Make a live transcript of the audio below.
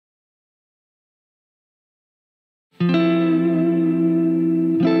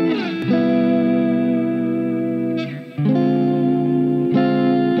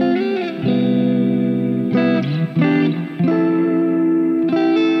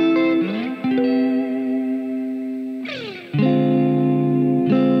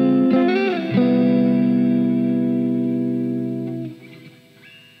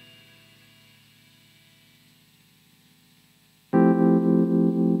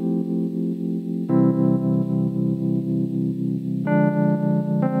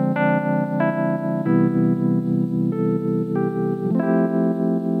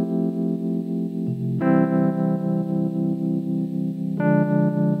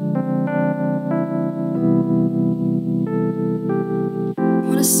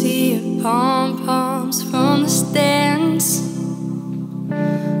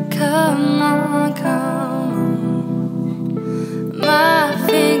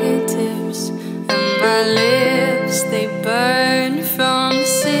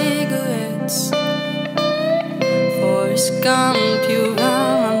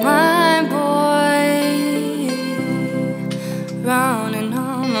running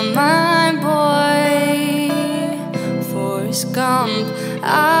on my mind, boy. Forrest Gump,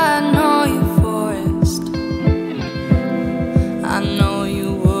 I know you, Forrest. I know you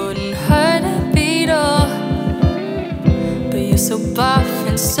wouldn't hurt a beetle, but you're so buff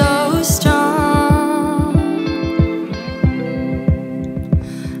and so strong.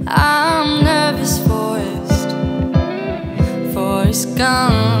 I'm nervous, Forrest. Forrest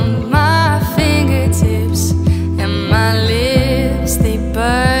Gump, my fingertips and my lips, they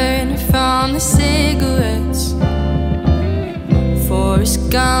burn from the cigarettes. Forrest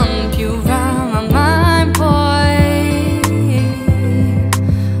Gump, you run my mind, boy.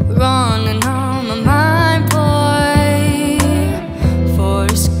 Running on my mind, boy.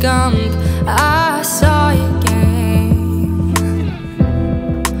 Forrest Gump, I saw your game.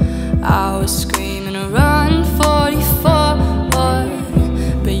 I was screaming to run 44,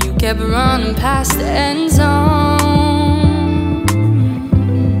 but you kept running past the end zone.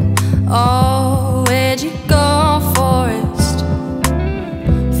 Oh, where'd you go, Forrest?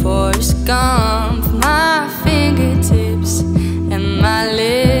 Forrest Gump, my fingertips and my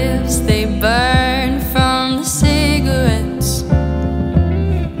lips, they burn from the cigarettes.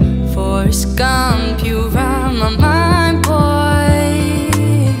 Forrest Gump, you run my mind, boy.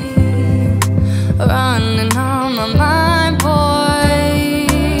 Running on my mind, boy.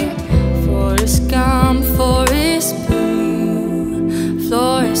 Forrest Gump, forest blue,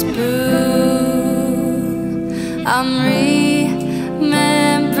 forest blue. I'm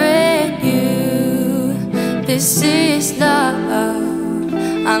remembering you. This is love,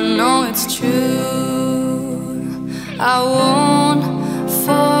 I know it's true. I won't